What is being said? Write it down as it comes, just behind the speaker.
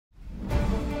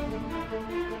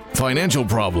financial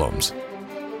problems,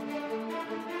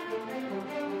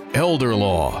 elder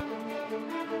law,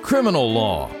 criminal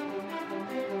law,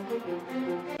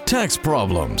 tax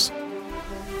problems,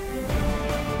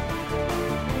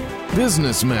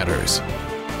 business matters,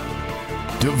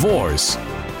 divorce,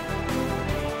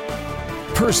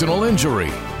 personal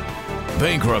injury,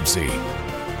 bankruptcy,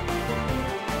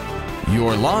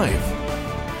 your life,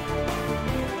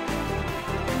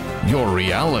 your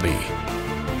reality.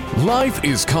 Life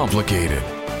is complicated.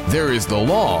 There is the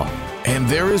law and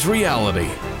there is reality.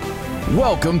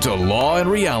 Welcome to Law and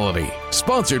Reality,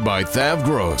 sponsored by Thav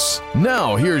Gross.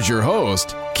 Now here's your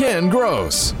host, Ken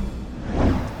Gross.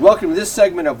 Welcome to this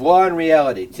segment of Law and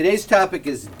Reality. Today's topic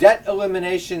is debt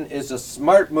elimination is a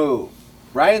smart move.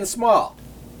 Brian Small.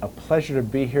 A pleasure to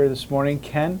be here this morning,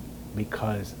 Ken,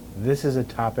 because this is a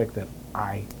topic that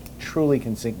I truly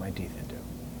can sink my teeth into.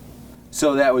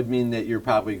 So that would mean that you're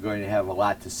probably going to have a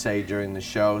lot to say during the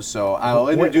show. So I'll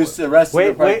introduce the rest of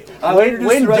the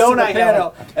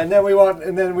panel, and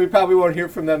then we probably won't hear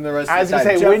from them the rest of the time.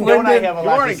 I was going to say, when don't I have a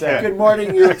lot to say? Good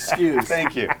morning, you're excused.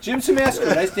 Thank you. Jim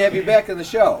Simasko, nice to have you back on the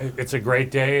show. It's a great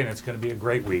day, and it's going to be a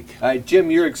great week. Jim,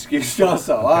 you're excused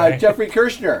also. Okay. Jeffrey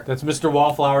Kirshner. That's Mr.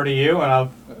 Wallflower to you, and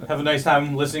I'll have a nice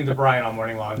time listening to Brian all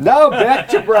morning long. Now back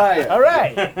to Brian. All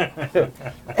right.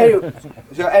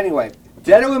 Anyway,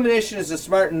 debt elimination is a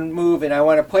smart move, and I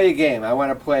want to play a game. I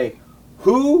want to play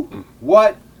who,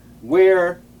 what,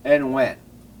 where, and when.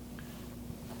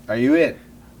 Are you in?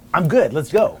 I'm good.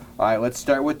 Let's go. All right, let's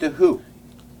start with the who.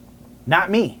 Not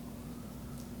me.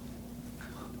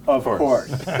 Of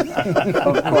course.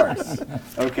 Of course.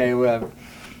 Okay, well,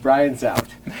 Brian's out.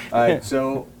 All right,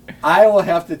 so I will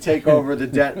have to take over the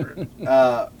debt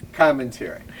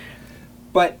commentary.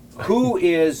 But who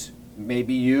is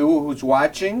maybe you who's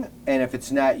watching, and if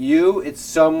it's not you, it's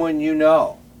someone you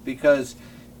know. Because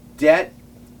debt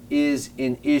is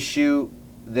an issue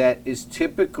that is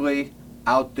typically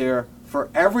out there for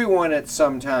everyone at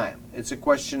some time. It's a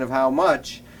question of how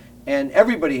much, and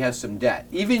everybody has some debt,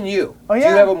 even you. Oh, yeah. Do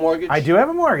you have a mortgage? I do have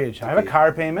a mortgage. Okay. I have a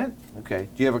car payment. Okay.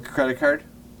 Do you have a credit card?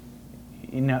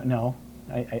 No,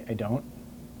 I don't.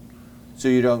 So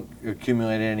you don't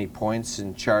accumulate any points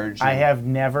and charge? I have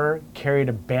never carried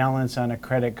a balance on a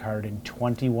credit card in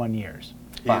 21 years.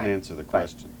 Can't answer the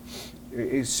question.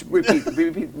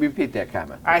 Repeat that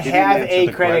comment. I He have didn't a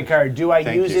answer the credit question. card. Do I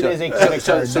Thank use you. it as a credit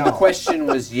card? So No. the question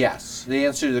was yes. The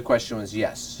answer to the question was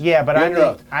yes. Yeah, but You're under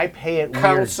oath. I pay it weird.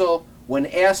 Counsel, when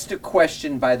asked a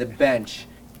question by the bench,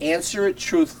 answer it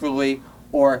truthfully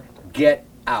or get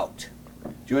out.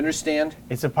 Do you understand?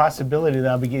 It's a possibility that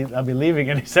I'll be leaving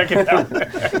any second now.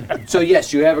 So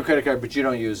yes, you have a credit card, but you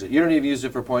don't use it. You don't even use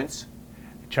it for points?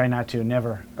 Try not to,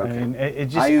 never. Okay. I mean, it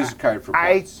just, I use a card for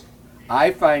points.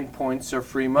 I find points are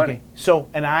free money. Okay. So,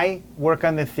 and I work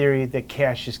on the theory that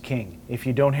cash is king. If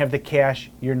you don't have the cash,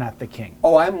 you're not the king.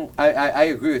 Oh, I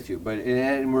agree with you, but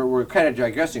and we're kind of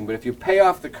digressing. But if you pay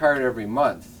off the card every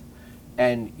month,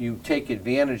 and you take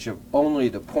advantage of only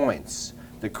the points,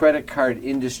 the credit card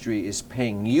industry is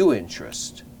paying you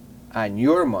interest on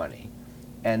your money,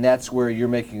 and that's where you're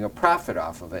making a profit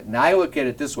off of it. And I look at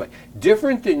it this way: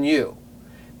 different than you,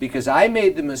 because I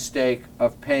made the mistake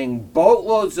of paying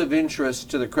boatloads of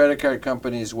interest to the credit card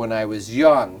companies when I was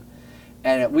young,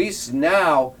 and at least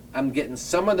now I'm getting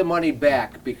some of the money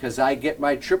back because I get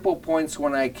my triple points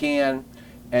when I can,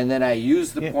 and then I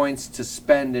use the points to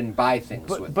spend and buy things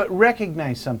with. But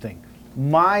recognize something.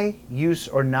 My use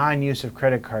or non-use of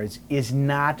credit cards is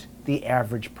not the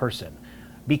average person.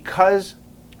 Because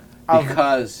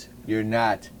you're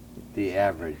not the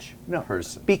average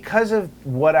person. Because of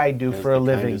what I do That's for a the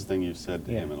living. kindest thing you've said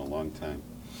to him in a long time.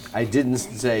 I didn't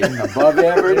say above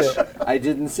average. I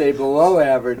didn't say below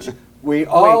average. We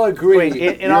all agree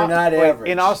you're not average.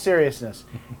 In all seriousness,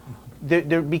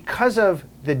 because of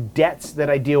the debts that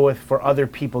I deal with for other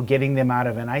people, getting them out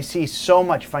of, and I see so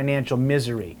much financial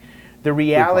misery, the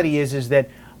reality is that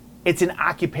it's an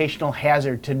occupational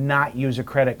hazard to not use a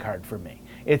credit card for me.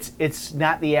 It's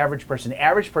not the average person. The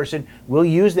average person will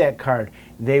use that card.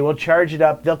 They will charge it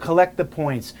up. They'll collect the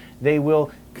points. They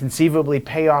will conceivably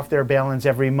pay off their balance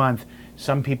every month.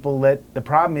 Some people the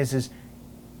problem is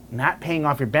not paying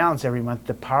off your balance every month.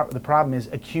 The problem is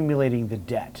accumulating the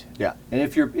debt. Yeah, and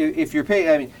if you're paying,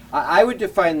 I mean, I would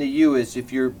define the you as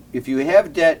if you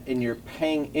have debt and you're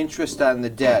paying interest on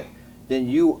the debt, then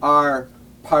you are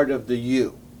part of the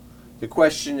you. The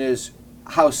question is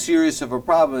how serious of a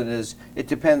problem it is. It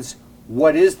depends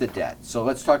what is the debt. So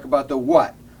let's talk about the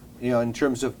what, in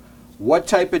terms of what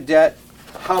type of debt,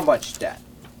 how much debt.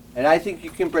 And I think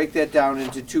you can break that down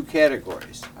into two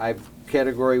categories.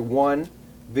 Category one,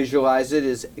 visualize it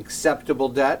as acceptable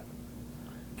debt.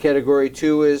 Category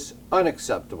 2 is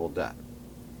unacceptable debt.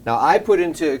 Now, I put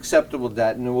into acceptable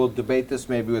debt, and we'll debate this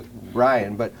maybe with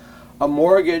Brian, but a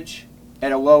mortgage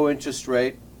at a low interest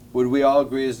rate, would we all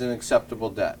agree is an acceptable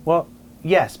debt? Well,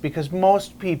 yes, because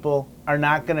most people are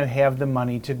not going to have the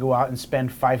money to go out and spend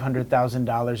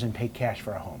 $500,000 and pay cash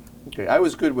for a home. Okay, I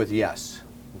was good with yes.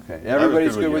 Okay,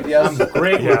 everybody's good with yes? I'm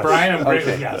great with Brian. I'm great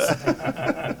Okay. with yes.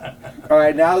 All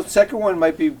right, now the second one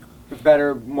might be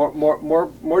better,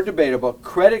 more debatable.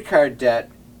 Credit card debt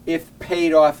if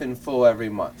paid off in full every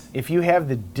month. If you have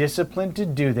the discipline to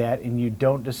do that and you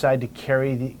don't decide to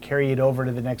carry it over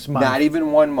to the next month, Not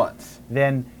even 1 month.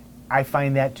 then I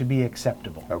find that to be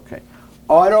acceptable. Okay.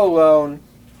 Auto loan,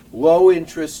 low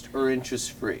interest or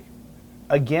interest free?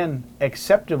 Again,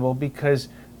 acceptable because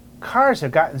cars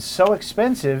have gotten so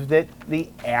expensive that the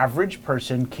average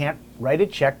person can't write a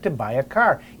check to buy a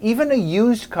car. Even a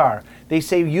used car. They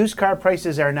say used car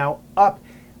prices are now up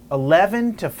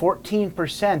 11 to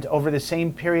 14% over the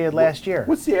same period last year.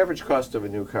 What's the average cost of a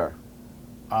new car?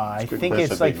 I good think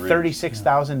question. it's like Big range.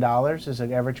 $36,000 is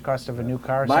the average cost of a new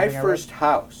car. or My something I read. first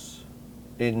house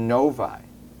in Novi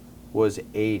was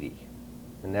 80,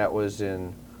 and that was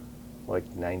in like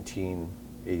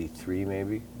 1983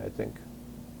 maybe, I think.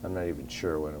 I'm not even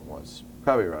sure when it was.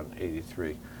 Probably around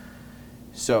 83.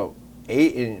 So,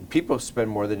 and people spend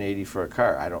more than 80 for a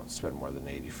car. I don't spend more than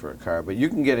 80 for a car, but you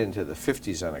can get into the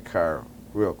 50s on a car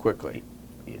real quickly.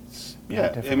 It's Yeah,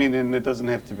 different. I mean, and it doesn't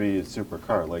have to be a super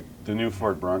car. Like the new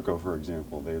Ford Bronco, for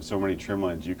example, they have so many trim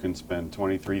lines, you can spend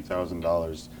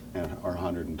 $23,000 or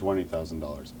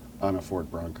 $120,000 on a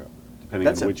Ford Bronco, depending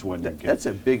on which one you get. That's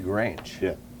a big range.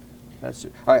 Yeah. All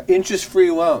right, interest-free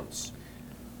loans.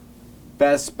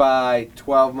 Best Buy,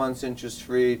 12 months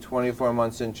interest-free, 24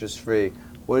 months interest-free.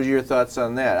 What are your thoughts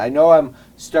on that? I know I'm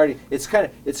starting. It's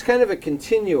kind of a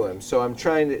continuum. So I'm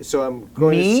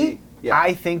going to see. Yeah.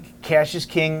 I think cash is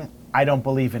king. I don't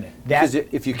believe in it. Because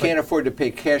if you can't afford to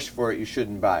pay cash for it, you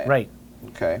shouldn't buy it. Right.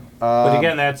 Okay. But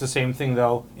again, that's the same thing,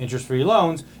 though. Interest-free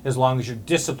loans, as long as you're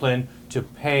disciplined to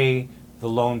pay the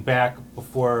loan back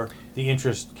before the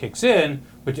interest kicks in.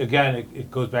 But again, it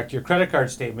goes back to your credit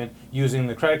card statement. Using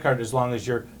the credit card as long as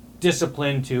you're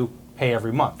disciplined to pay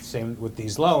every month. Same with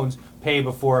these loans. Pay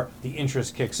before the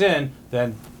interest kicks in,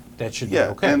 then that should be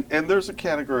okay. and there's a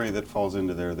category that falls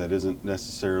into there that isn't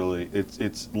necessarily,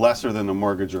 it's lesser than a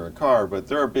mortgage or a car, but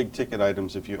there are big ticket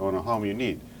items if you own a home you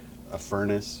need. A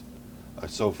furnace, a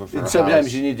sofa for a And house.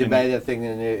 sometimes you need to buy that thing,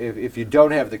 and if you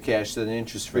don't have the cash, then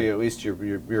interest-free, at least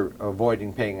you're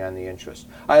avoiding paying on the interest.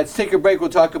 All right, let's take a break. We'll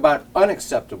talk about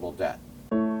unacceptable debt.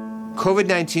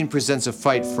 COVID-19 presents a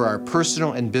fight for our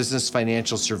personal and business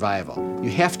financial survival.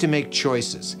 You have to make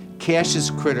choices. Cash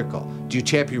is critical. Do you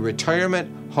tap your retirement,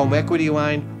 home equity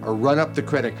line, or run up the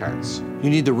credit cards? You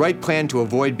need the right plan to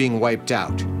avoid being wiped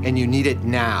out, and you need it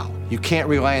now. You can't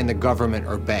rely on the government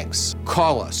or banks.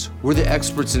 Call us. We're the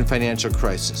experts in financial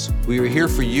crisis. We were here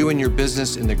for you and your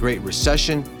business in the Great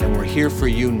Recession, and we're here for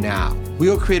you now.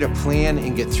 We'll create a plan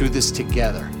and get through this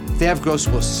together. Thav Gross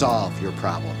will solve your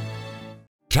problem.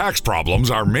 Tax problems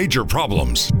are major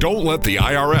problems. Don't let the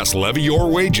IRS levy your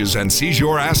wages and seize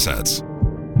your assets.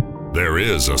 There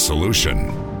is a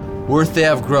solution. We're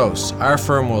Thav Gross. Our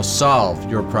firm will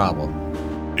solve your problem.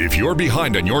 If you're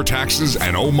behind on your taxes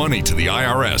and owe money to the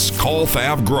IRS, call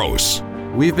Thav Gross.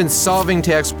 We've been solving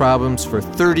tax problems for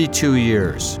 32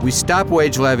 years. We stop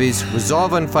wage levies,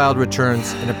 resolve unfiled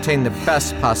returns, and obtain the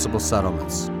best possible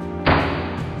settlements.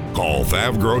 Call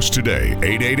Thav Gross today,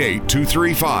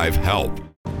 888-235-HELP.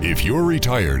 If you're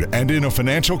retired and in a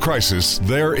financial crisis,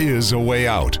 there is a way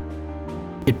out.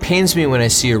 It pains me when I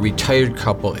see a retired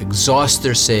couple exhaust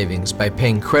their savings by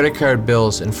paying credit card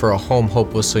bills and for a home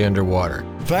hopelessly underwater.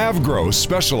 Thav Gross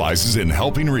specializes in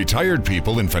helping retired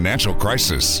people in financial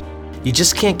crisis. You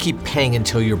just can't keep paying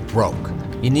until you're broke.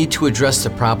 You need to address the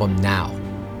problem now.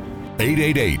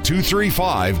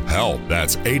 888-235-HELP.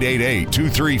 That's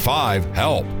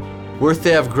 888-235-HELP. We're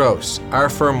Thav Gross. Our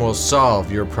firm will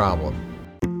solve your problem.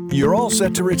 You're all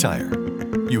set to retire.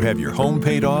 You have your home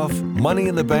paid off, money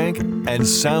in the bank, and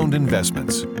sound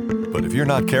investments. But if you're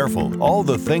not careful, all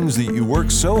the things that you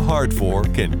work so hard for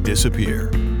can disappear.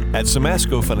 At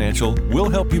Samasco Financial, we'll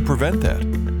help you prevent that.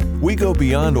 We go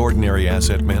beyond ordinary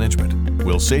asset management.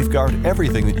 We'll safeguard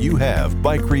everything that you have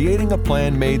by creating a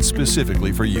plan made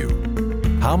specifically for you.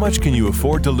 How much can you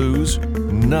afford to lose?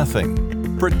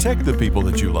 Nothing. Protect the people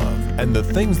that you love and the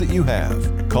things that you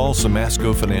have. Call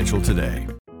Samasco Financial today.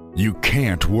 You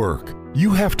can't work.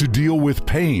 You have to deal with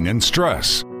pain and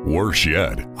stress. Worse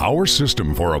yet, our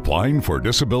system for applying for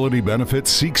disability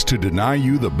benefits seeks to deny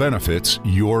you the benefits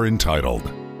you're entitled.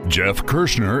 Jeff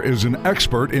Kirschner is an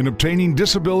expert in obtaining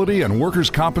disability and workers'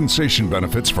 compensation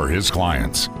benefits for his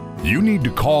clients. You need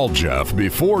to call Jeff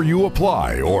before you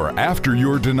apply or after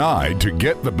you're denied to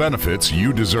get the benefits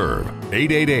you deserve.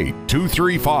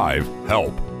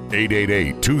 888-235-HELP.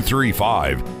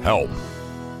 888-235-HELP.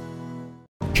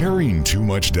 Carrying too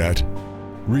much debt?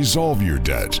 Resolve your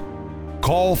debt.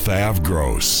 Call Thav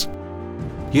Gross.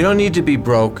 You don't need to be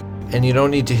broke, and you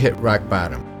don't need to hit rock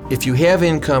bottom. If you have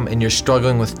income and you're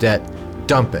struggling with debt,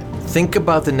 dump it. Think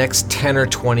about the next 10 or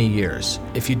 20 years.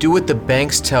 If you do what the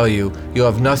banks tell you,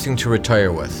 you'll have nothing to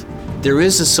retire with. There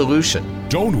is a solution.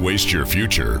 Don't waste your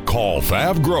future. Call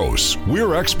Thav Gross.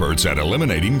 We're experts at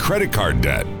eliminating credit card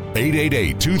debt.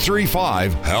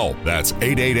 888-235-HELP. That's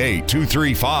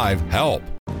 888-235-HELP.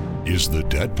 Is the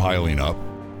debt piling up?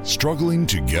 Struggling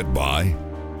to get by?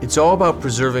 It's all about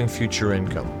preserving future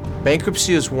income.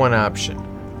 Bankruptcy is one option.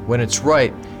 When it's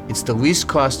right, it's the least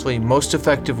costly, most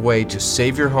effective way to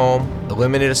save your home,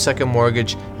 eliminate a second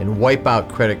mortgage, and wipe out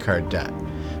credit card debt.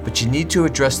 But you need to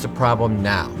address the problem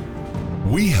now.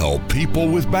 We help people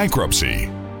with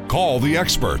bankruptcy. Call the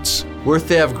experts. We're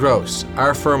Thav Gross.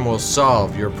 Our firm will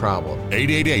solve your problem.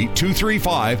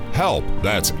 888-235-HELP.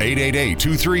 That's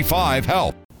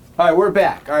 888-235-HELP. All right, we're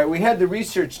back. All right, we had the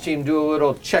research team do a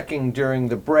little checking during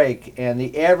the break, and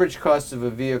the average cost of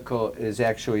a vehicle is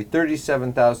actually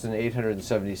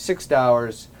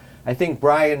 $37,876. I think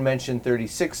Brian mentioned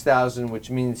 $36,000, which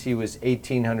means he was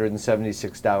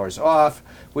 $1,876 off,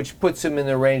 which puts him in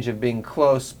the range of being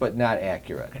close but not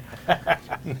accurate.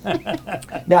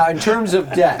 Now, in terms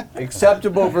of debt,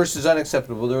 acceptable versus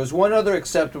unacceptable, there was one other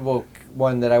acceptable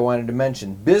one that I wanted to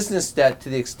mention. Business debt to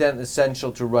the extent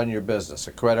essential to run your business,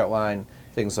 a credit line,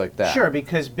 things like that. Sure,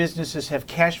 because businesses have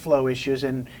cash flow issues,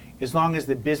 and as long as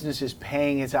the business is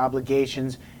paying its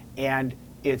obligations and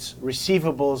its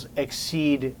receivables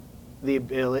exceed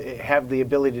have the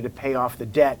ability to pay off the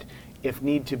debt if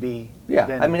need to be. Yeah,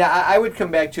 then I mean, I would come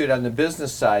back to it on the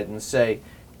business side and say,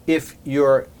 if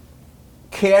your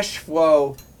cash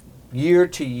flow year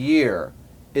to year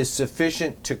is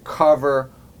sufficient to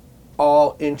cover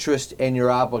all interest and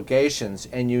your obligations,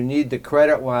 and you need the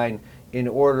credit line in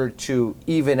order to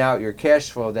even out your cash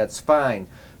flow, that's fine.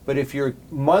 But if your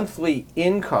monthly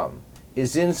income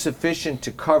is insufficient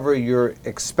to cover your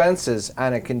expenses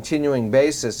on a continuing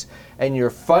basis, and you're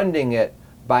funding it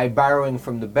by borrowing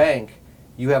from the bank,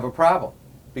 you have a problem,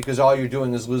 because all you're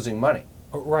doing is losing money.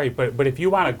 Right, but if you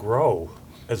want to grow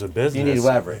as a business, You need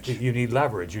leverage. You need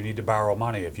leverage. You need to borrow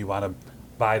money. If you want to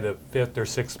buy the 5th or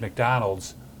 6th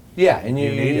McDonald's, Yeah, and you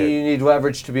need it. need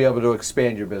leverage to be able to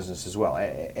expand your business as well.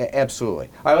 Absolutely.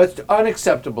 All right, let's do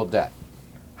unacceptable debt.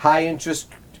 High interest,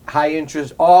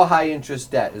 all high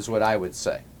interest debt is what I would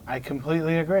say. I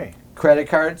completely agree. Credit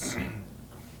cards,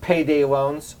 payday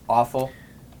loans, awful.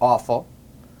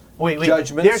 Wait.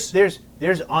 Judgments.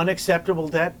 There's unacceptable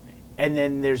debt, and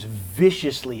then there's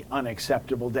viciously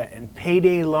unacceptable debt. And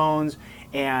payday loans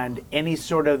and any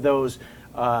sort of those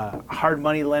hard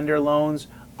money lender loans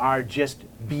are just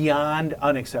beyond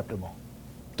unacceptable.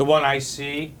 The one I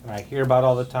see and I hear about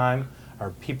all the time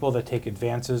are people that take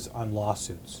advances on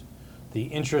lawsuits. The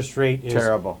interest rate is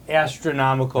Terrible.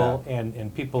 astronomical,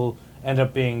 and people end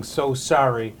up being so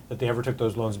sorry that they ever took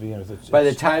those loans to begin with. By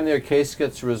the time their case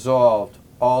gets resolved,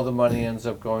 all the money ends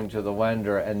up going to the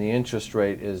lender, and the interest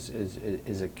rate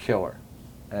is a killer.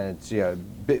 And it's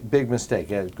big mistake.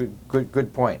 Yeah,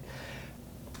 good point.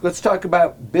 Let's talk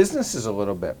about businesses a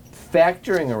little bit.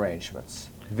 Factoring arrangements.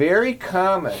 Very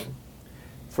common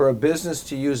for a business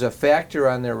to use a factor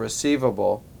on their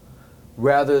receivable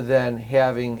rather than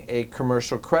having a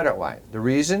commercial credit line. The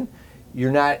reason?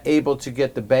 You're not able to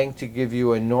get the bank to give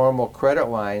you a normal credit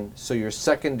line, so your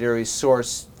secondary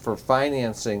source for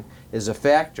financing is a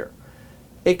factor.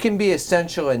 It can be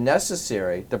essential and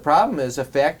necessary. The problem is a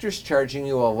factor's charging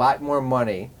you a lot more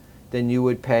money than you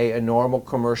would pay a normal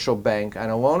commercial bank on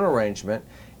a loan arrangement,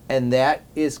 and that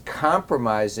is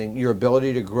compromising your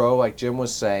ability to grow, like Jim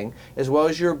was saying, as well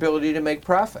as your ability to make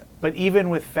profit. But even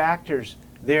with factors,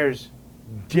 there's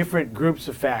different groups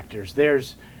of factors.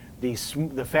 There's the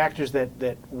factors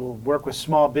that will work with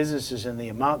small businesses, and the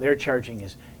amount they're charging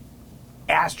is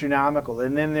astronomical.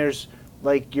 And then there's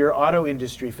like your auto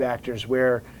industry factors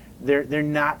where they're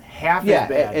not half as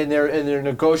bad. and they're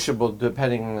negotiable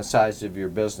depending on the size of your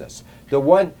business.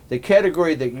 The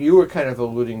category that you were kind of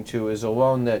alluding to is a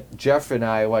loan that Jeff and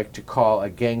I like to call a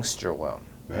gangster loan.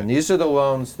 Right. And these are the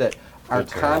loans that are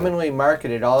commonly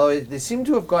marketed, although they seem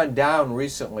to have gone down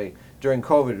recently during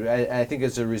COVID. I think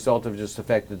as a result of just the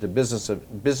fact that the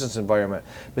business environment.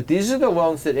 But these are the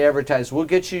loans that advertise, we'll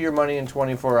get you your money in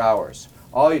 24 hours.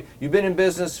 You've been in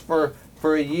business for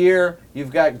for a year,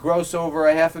 you've got gross over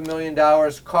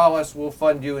 $500,000, call us, we'll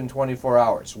fund you in 24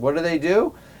 hours. What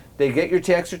do? They get your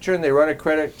tax return, they run a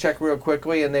credit check real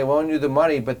quickly, and they loan you the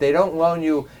money, but they don't loan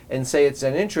you and say it's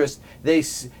an interest.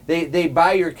 They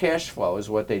buy your cash flow is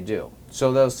what they do.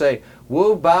 So they'll say,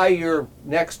 we'll buy your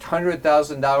next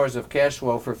 $100,000 of cash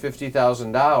flow for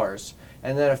 $50,000,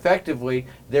 and then effectively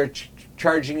they're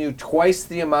charging you twice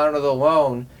the amount of the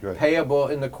loan payable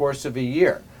in the course of a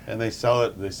year. And they sell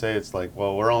it, they say it's like,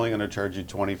 well, we're only going to charge you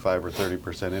 25 or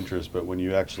 30% interest, but when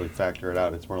you actually factor it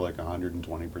out, it's more like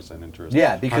 120% interest.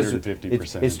 Yeah, because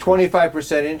 150% it's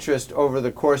 25% interest over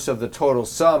the course of the total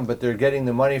sum, but they're getting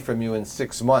the money from you in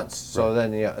 6 months. So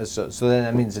then, so then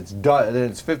that means it's done. Then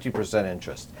it's 50%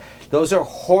 interest. Those are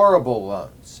horrible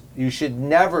loans. You should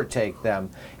never take them.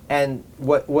 And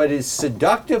what is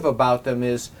seductive about them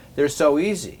is they're so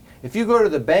easy. If you go to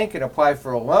the bank and apply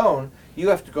for a loan, you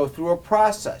have to go through a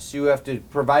process. You have to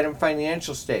provide them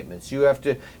financial statements. You have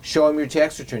to show them your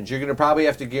tax returns. You're going to probably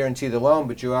have to guarantee the loan,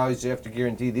 but you always have to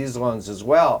guarantee these loans as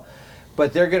well.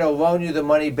 But they're going to loan you the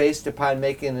money based upon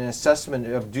making an assessment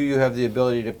of do you have the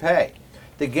ability to pay.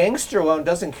 The gangster loan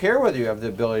doesn't care whether you have the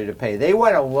ability to pay. They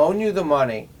want to loan you the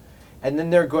money, and then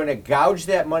they're going to gouge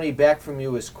that money back from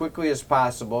you as quickly as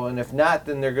possible. And if not,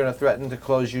 then they're going to threaten to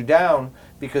close you down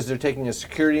because they're taking a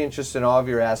security interest in all of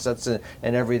your assets and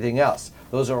everything else.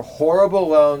 Those are horrible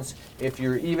loans. If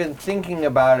you're even thinking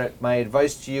about it, my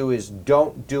advice to you is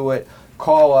don't do it.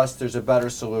 Call us. There's a better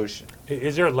solution.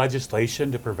 Is there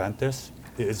legislation to prevent this?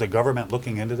 Is the government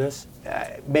looking into this?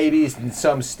 Maybe in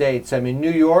some states. I mean,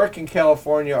 New York and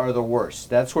California are the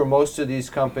worst. That's where most of these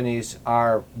companies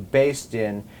are based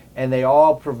in, and they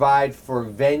all provide for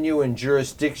venue and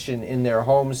jurisdiction in their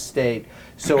home state.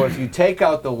 So if you take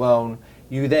out the loan,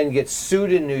 you then get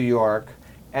sued in New York,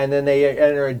 and then they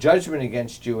enter a judgment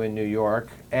against you in New York,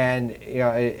 and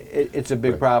it's a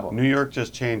big problem. New York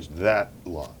just changed that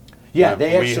law. Yeah,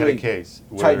 they we actually had a case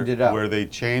tightened it up. where they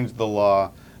changed the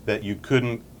law that you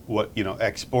couldn't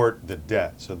export the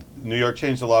debt. So New York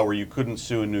changed the law where you couldn't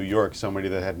sue in New York somebody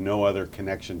that had no other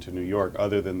connection to New York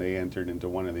other than they entered into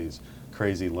one of these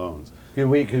crazy loans.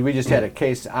 Because we just had a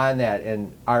case on that,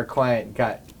 and our client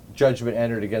got judgment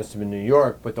entered against him in New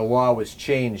York, but the law was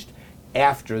changed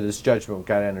after this judgment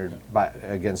got entered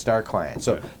against our client.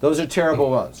 So those are terrible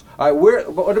loans. All right,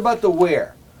 what about the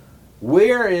where?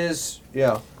 Where is,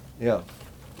 who,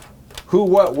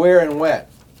 what, where, and when?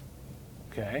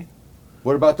 Okay.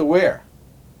 What about the where?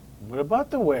 What about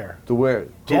the where? The where.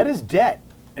 Debt is debt.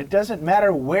 It doesn't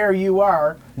matter where you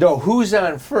are. No, who's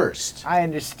on first? I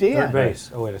understand. Third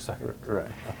base. Oh, wait a second. Right.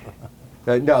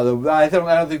 No, I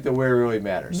don't think the where really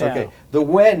matters. No. Okay. The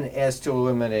when as to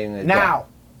eliminating the Now. debt.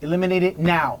 Eliminate it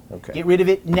now. Okay. Get rid of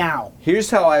it now.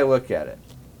 Here's how I look at it.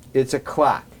 It's a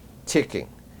clock ticking.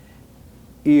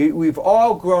 We've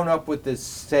all grown up with this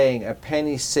saying, a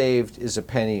penny saved is a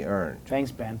penny earned. Thanks,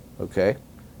 Ben. Okay?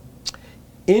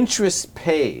 Interest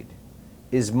paid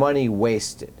is money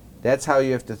wasted. That's how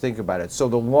you have to think about it. So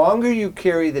the longer you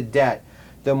carry the debt,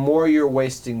 the more you're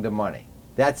wasting the money.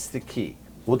 That's the key.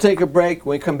 We'll take a break.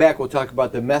 When we come back, we'll talk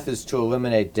about the methods to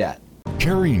eliminate debt.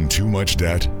 Carrying too much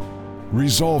debt?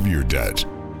 Resolve your debt.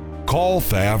 Call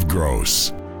Thav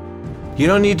Gross. You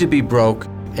don't need to be broke,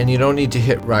 and you don't need to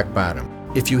hit rock bottom.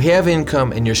 If you have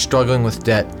income and you're struggling with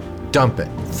debt, dump it.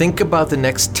 Think about the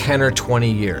next 10 or 20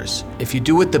 years. If you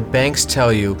do what the banks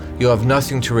tell you, you'll have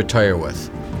nothing to retire with.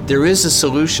 There is a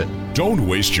solution. Don't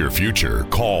waste your future.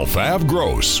 Call Thav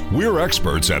Gross. We're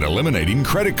experts at eliminating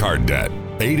credit card debt.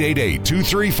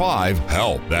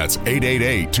 888-235-HELP. That's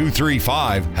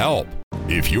 888-235-HELP.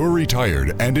 If you're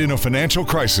retired and in a financial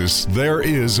crisis, there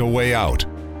is a way out.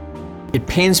 It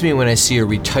pains me when I see a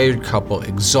retired couple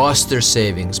exhaust their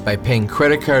savings by paying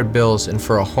credit card bills and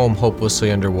for a home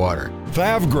hopelessly underwater.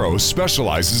 Thav Gross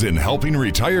specializes in helping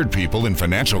retired people in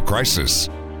financial crisis.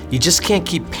 You just can't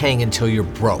keep paying until you're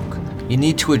broke. You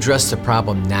need to address the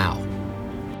problem now.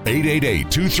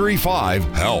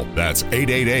 888-235-HELP. That's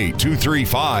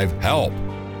 888-235-HELP.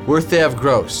 We're Thav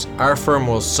Gross. Our firm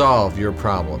will solve your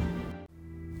problem.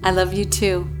 I love you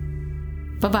too.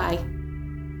 Bye-bye.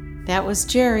 That was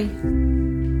Jerry.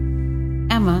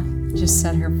 Emma just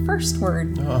said her first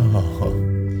word.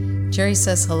 Oh. Jerry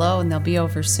says hello and they'll be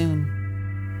over soon.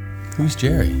 Who's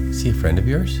Jerry? Is he a friend of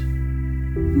yours?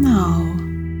 No.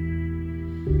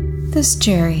 This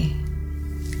Jerry.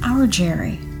 Our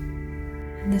Jerry.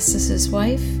 And this is his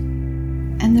wife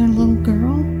and their little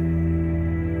girl.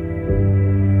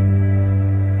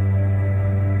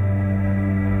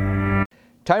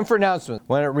 Time for announcements.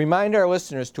 I want to remind our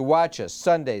listeners to watch us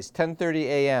Sundays, 10:30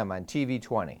 a.m. on TV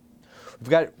 20. We've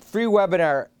got free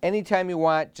webinar anytime you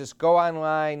want. Just go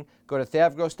online, go to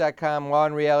thavgross.com,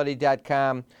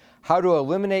 lawandreality.com. How to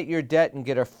eliminate your debt and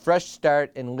get a fresh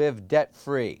start and live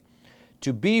debt-free.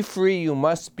 To be free, you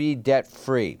must be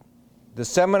debt-free. The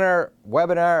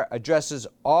webinar addresses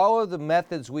all of the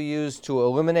methods we use to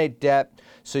eliminate debt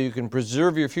so you can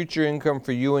preserve your future income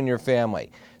for you and your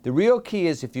family. The real key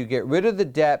is if you get rid of the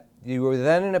debt, you are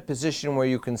then in a position where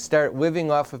you can start living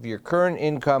off of your current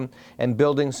income and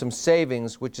building some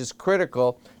savings, which is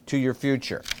critical to your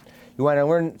future. You want to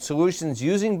learn solutions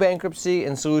using bankruptcy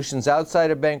and solutions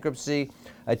outside of bankruptcy.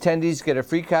 Attendees get a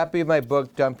free copy of my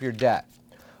book, Dump Your Debt.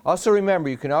 Also remember,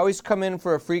 you can always come in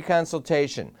for a free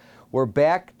consultation. We're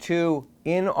back to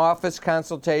in-office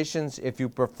consultations. If you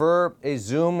prefer a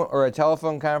Zoom or a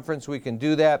telephone conference, we can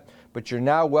do that. But you're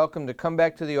now welcome to come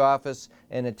back to the office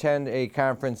and attend a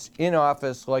conference in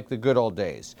office like the good old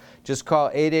days. Just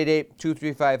call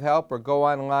 888-235-HELP or go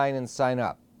online and sign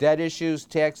up. Debt issues,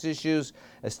 tax issues,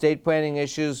 estate planning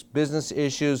issues, business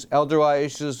issues, elder law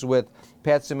issues with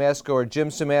Pat Simasko or Jim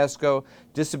Simasko,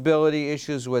 disability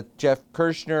issues with Jeff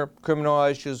Kirshner, criminal law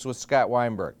issues with Scott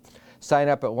Weinberg. Sign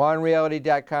up at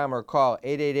lawandreality.com or call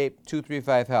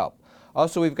 888-235-HELP.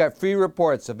 Also, we've got free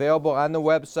reports available on the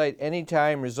website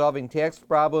anytime, resolving tax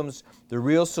problems, the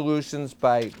real solutions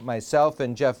by myself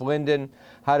and Jeff Linden,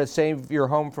 how to save your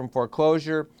home from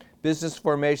foreclosure, business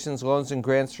formations, loans and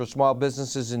grants for small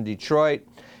businesses in Detroit,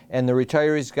 and the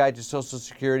Retiree's Guide to Social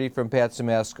Security from Pat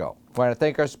Simasko. I want to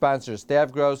thank our sponsors,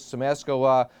 Thav Gross, Simasko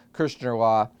Law, Kirshner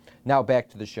Law. Now back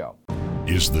to the show.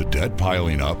 Is the debt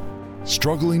piling up?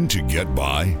 Struggling to get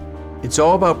by? It's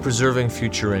all about preserving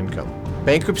future income.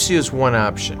 Bankruptcy is one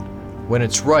option. When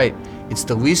it's right, it's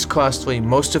the least costly,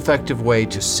 most effective way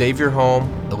to save your home,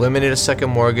 eliminate a second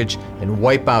mortgage, and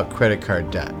wipe out credit card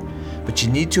debt. But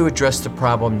you need to address the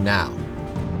problem now.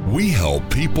 We help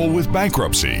people with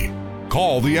bankruptcy.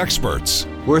 Call the experts.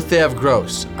 We're Thav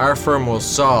Gross. Our firm will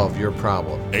solve your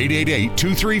problem.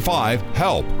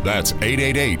 888-235-HELP. That's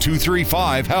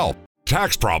 888-235-HELP.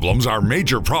 Tax problems are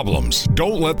major problems.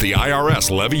 Don't let the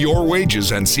IRS levy your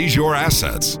wages and seize your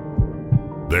assets.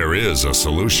 There is a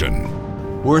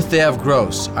solution. We're Thav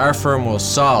Gross. Our firm will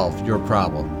solve your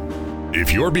problem.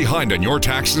 If you're behind on your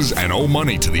taxes and owe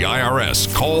money to the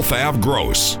IRS, call Thav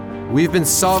Gross. We've been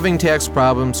solving tax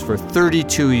problems for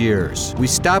 32 years. We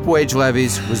stop wage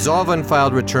levies, resolve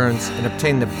unfiled returns, and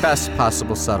obtain the best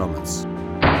possible settlements.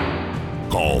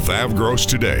 Call Thav Gross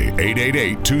today,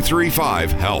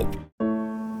 888-235-HELP.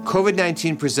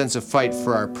 COVID-19 presents a fight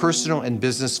for our personal and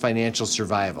business financial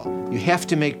survival. You have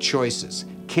to make choices.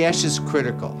 Cash is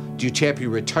critical. Do you tap your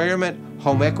retirement,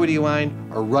 home equity line,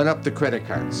 or run up the credit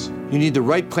cards? You need the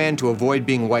right plan to avoid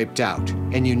being wiped out,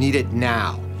 and you need it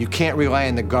now. You can't rely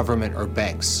on the government or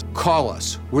banks. Call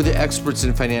us. We're the experts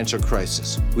in financial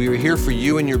crisis. We are here for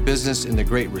you and your business in the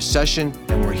Great Recession,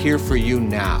 and we're here for you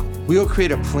now. We'll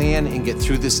create a plan and get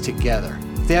through this together.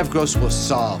 Thav Gross will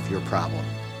solve your problem.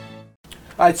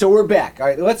 All right, so we're back. All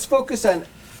right, let's focus on,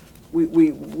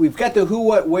 we've got the who,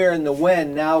 what, where, and the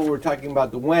when. Now we're talking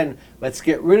about the when. Let's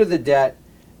get rid of the debt.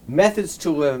 Methods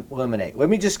to eliminate. Let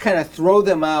me just kind of throw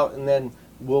them out, and then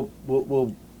we'll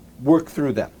work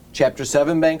through them. Chapter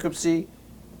 7 bankruptcy,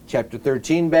 Chapter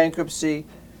 13 bankruptcy,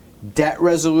 debt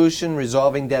resolution,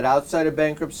 resolving debt outside of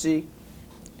bankruptcy,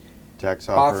 Tax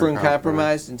offer and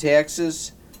compromise and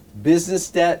taxes,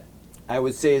 business debt. I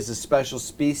would say is a special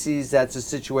species. That's a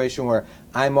situation where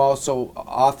I'm also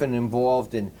often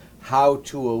involved in how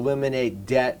to eliminate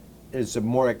debt. It's a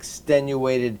more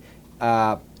extenuated,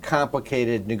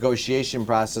 complicated negotiation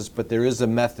process, but there is a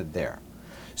method there.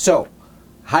 So,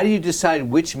 how do you decide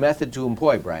which method to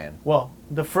employ, Brian? Well,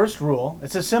 the first rule,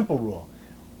 it's a simple rule.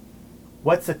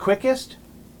 What's the quickest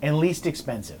and least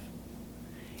expensive?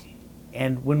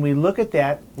 And when we look at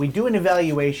that, we do an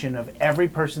evaluation of every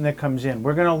person that comes in.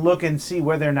 We're going to look and see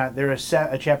whether or not they're a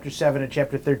Chapter 7, a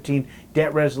Chapter 13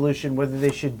 debt resolution, whether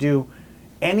they should do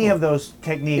any of those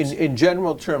techniques. In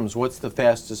general terms, what's the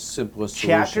fastest, simplest solution?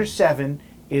 Chapter 7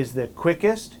 is the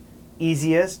quickest,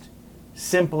 easiest,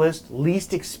 simplest,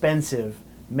 least expensive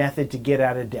method to get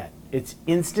out of debt. It's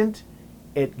instant.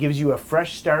 It gives you a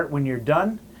fresh start when you're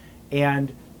done,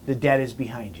 and the debt is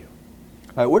behind you.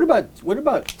 All right, what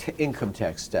about income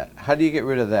tax debt? How do you get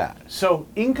rid of that? So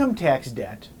income tax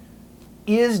debt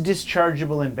is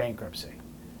dischargeable in bankruptcy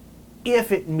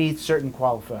if it meets certain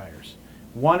qualifiers.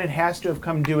 One, it has to have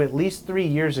come due at least 3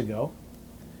 years ago.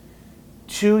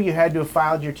 Two, you had to have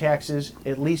filed your taxes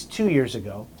at least 2 years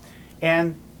ago.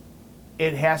 And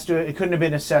it couldn't have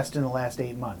been assessed in the last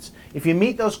 8 months. If you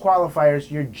meet those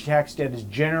qualifiers, your tax debt is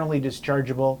generally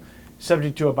dischargeable.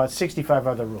 subject to about 65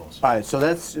 other rules. All right, so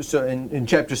that's in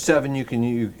Chapter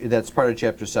 7. That's part of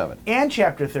Chapter 7. And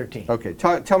Chapter 13. Okay,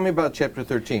 tell me about Chapter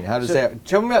 13. How does that?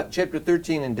 Tell me about Chapter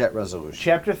 13 and debt resolution.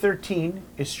 Chapter 13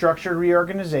 is structured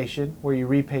reorganization, where you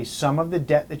repay some of the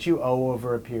debt that you owe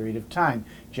over a period of time,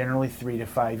 generally 3 to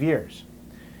 5 years.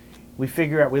 We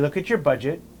look at your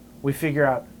budget, we figure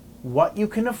out what you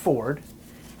can afford,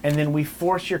 and then we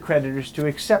force your creditors to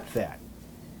accept that.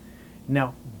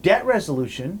 Now, debt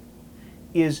resolution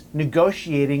is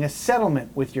negotiating a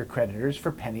settlement with your creditors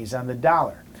for pennies on the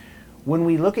dollar. When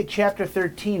we look at Chapter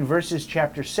 13 versus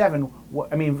Chapter 7,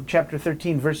 Chapter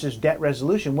 13 versus debt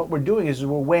resolution, what we're doing is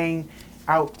we're weighing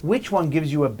out which one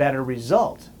gives you a better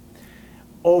result.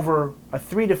 Over a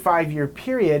 3 to 5 year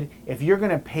period, if you're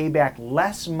going to pay back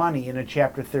less money in a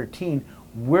Chapter 13,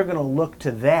 we're going to look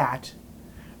to that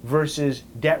versus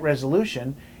debt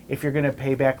resolution. If you're going to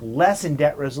pay back less in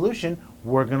debt resolution,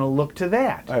 we're going to look to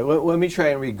that. All right, let me try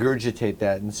and regurgitate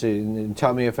that and see, and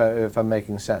tell me if I'm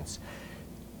making sense.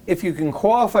 If you can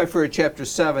qualify for a Chapter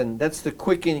 7, that's the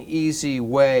quick and easy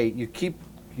way. You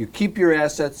keep your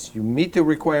assets, you meet the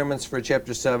requirements for a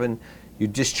Chapter 7, you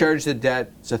discharge the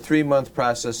debt, it's a 3-month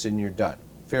process, and you're done.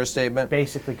 Fair statement?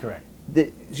 Basically correct.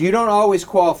 You don't always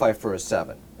qualify for a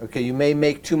 7. Okay, you may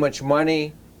make too much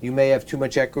money, you may have too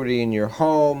much equity in your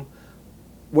home.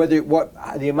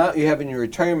 The amount you have in your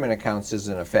retirement accounts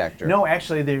isn't a factor. No,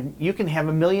 actually, you can have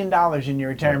 $1 million in your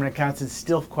retirement accounts and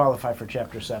still qualify for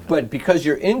Chapter 7. But because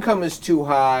your income is too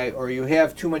high, or you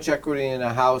have too much equity in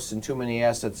a house and too many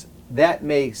assets, that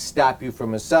may stop you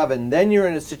from a 7. Then you're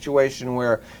in a situation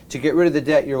where, to get rid of the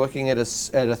debt, you're looking at a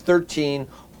 13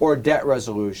 or debt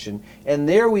resolution. And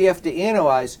there we have to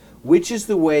analyze which is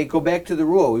the way. Go back to the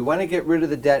rule. We want to get rid of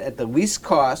the debt at the least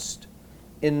cost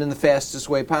and in the fastest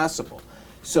way possible.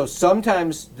 So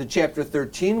sometimes the Chapter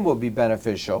 13 will be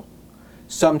beneficial,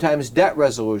 sometimes debt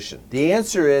resolution. The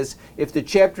answer is, if the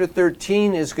Chapter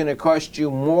 13 is going to cost you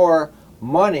more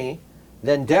money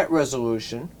than debt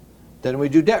resolution, then we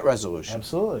do debt resolution.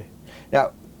 Absolutely.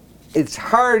 Now, it's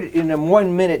hard in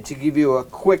 1 minute to give you a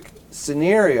quick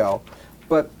scenario,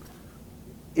 but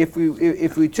if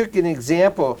we took an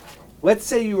example, let's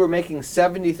say you were making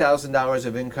 $70,000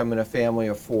 of income in a family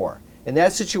of 4. In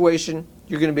that situation,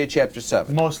 you're going to be a Chapter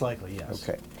 7. Most likely, yes.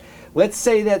 Okay. Let's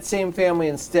say that same family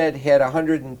instead had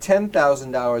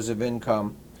 $110,000 of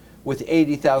income with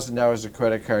 $80,000 of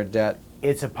credit card debt.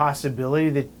 It's a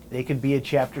possibility that they could be a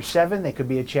Chapter 7, they could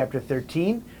be a Chapter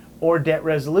 13, or debt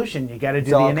resolution. You got to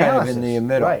do the analysis. Kind of in the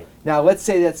middle. Right. Now, let's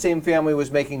say that same family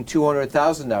was making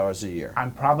 $200,000 a year.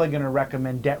 I'm probably going to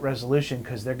recommend debt resolution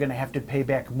because they're going to have to pay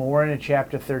back more in a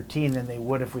Chapter 13 than they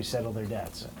would if we settle their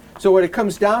debts. So what it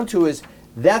comes down to is,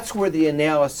 that's where the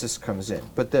analysis comes in.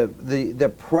 But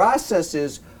the process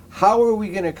is, how are we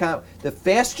going to count? The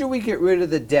faster we get rid of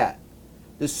the debt,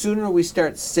 the sooner we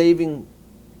start saving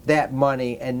that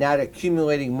money and not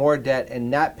accumulating more debt and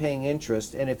not paying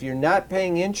interest. And if you're not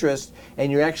paying interest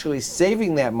and you're actually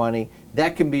saving that money,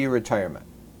 that can be your retirement.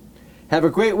 Have a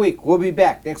great week. We'll be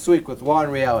back next week with Law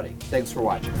and Reality. Thanks for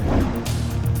watching.